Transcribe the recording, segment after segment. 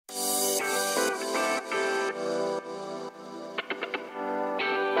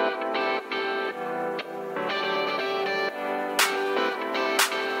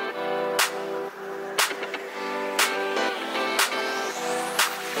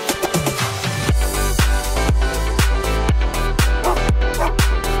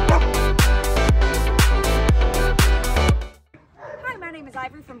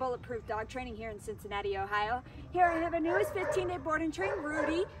here in Cincinnati, Ohio. Here I have our newest 15-day board and train,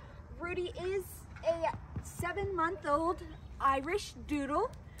 Rudy. Rudy is a 7-month-old Irish Doodle.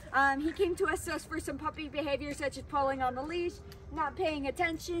 He came to us just for some puppy behavior such as pulling on the leash, not paying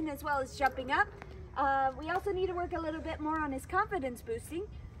attention, as well as jumping up. We also need to work a little bit more on his confidence boosting.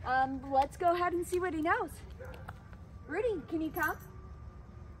 Let's go ahead and see what he knows. Rudy, can he come?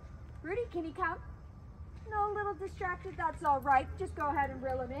 Rudy, can he come? No, a little distracted, that's all right. Just go ahead and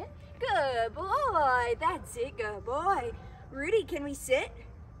reel him in. Good boy, that's it, good boy. Rudy, can we sit?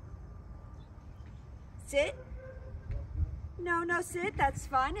 Sit? No, no, sit, that's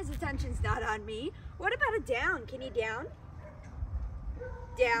fine. His attention's not on me. What about a down? Can he down?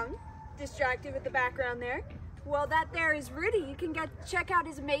 Down. Distracted with the background there. Well, that there is Rudy. You can check out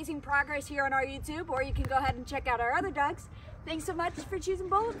his amazing progress here on our YouTube, or you can go ahead and check out our other dogs. Thanks so much for choosing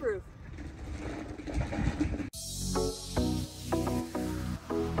Bulletproof.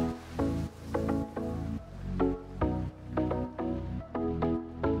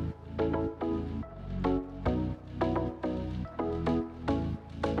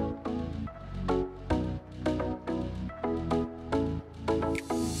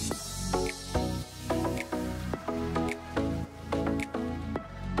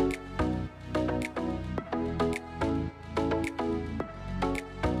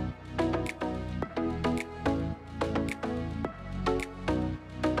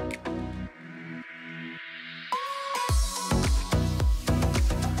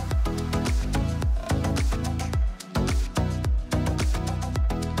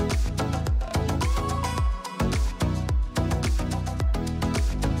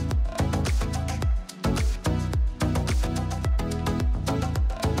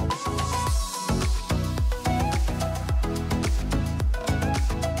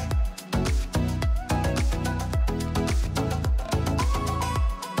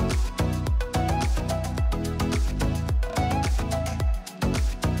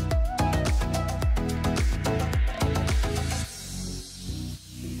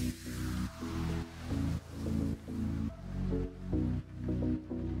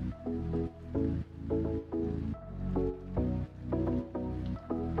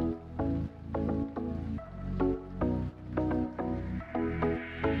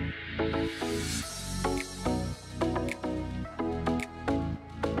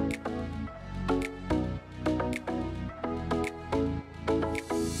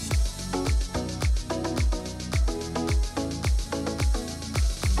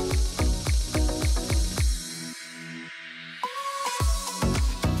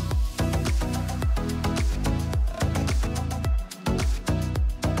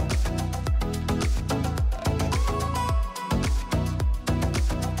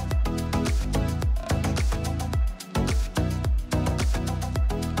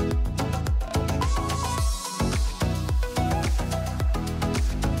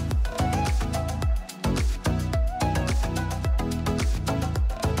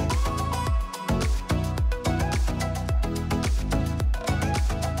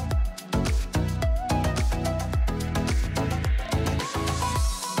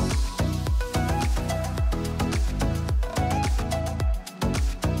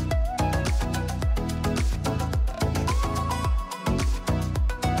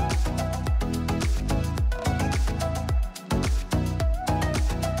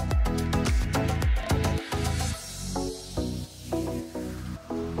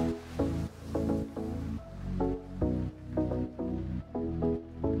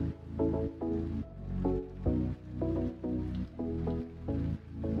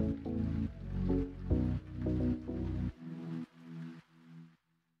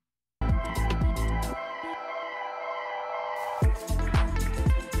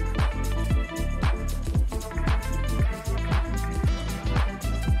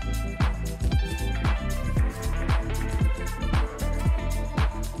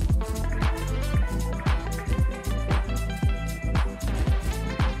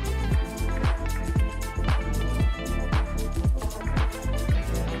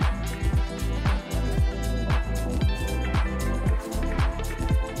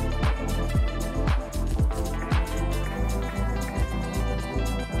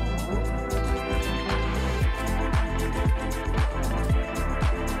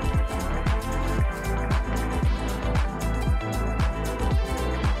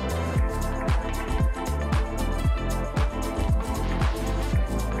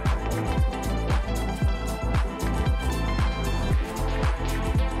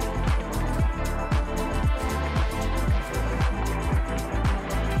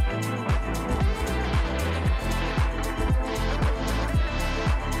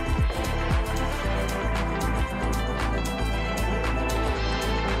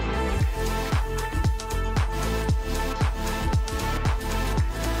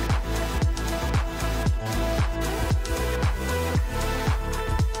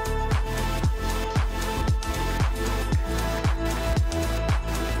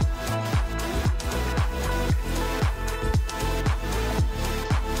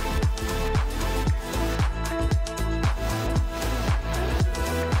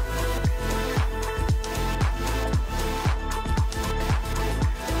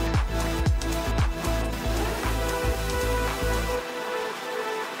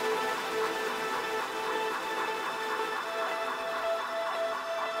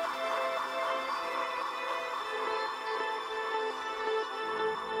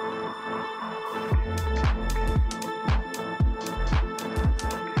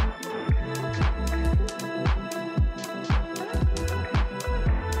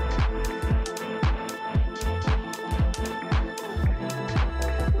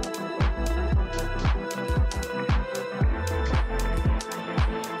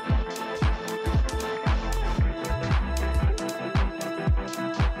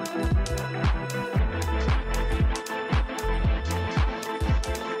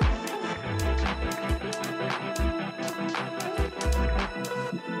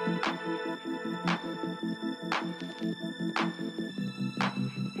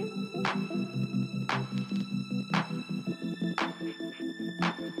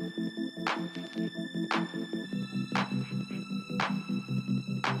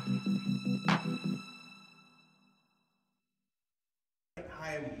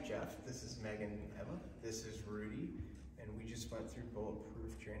 Hi, I'm Jeff. This is Megan and Emma. This is Rudy, and we just went through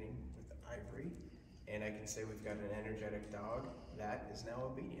Bulletproof Training with Ivory, and I can say we've got an energetic dog that is now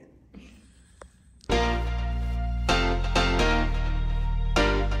obedient.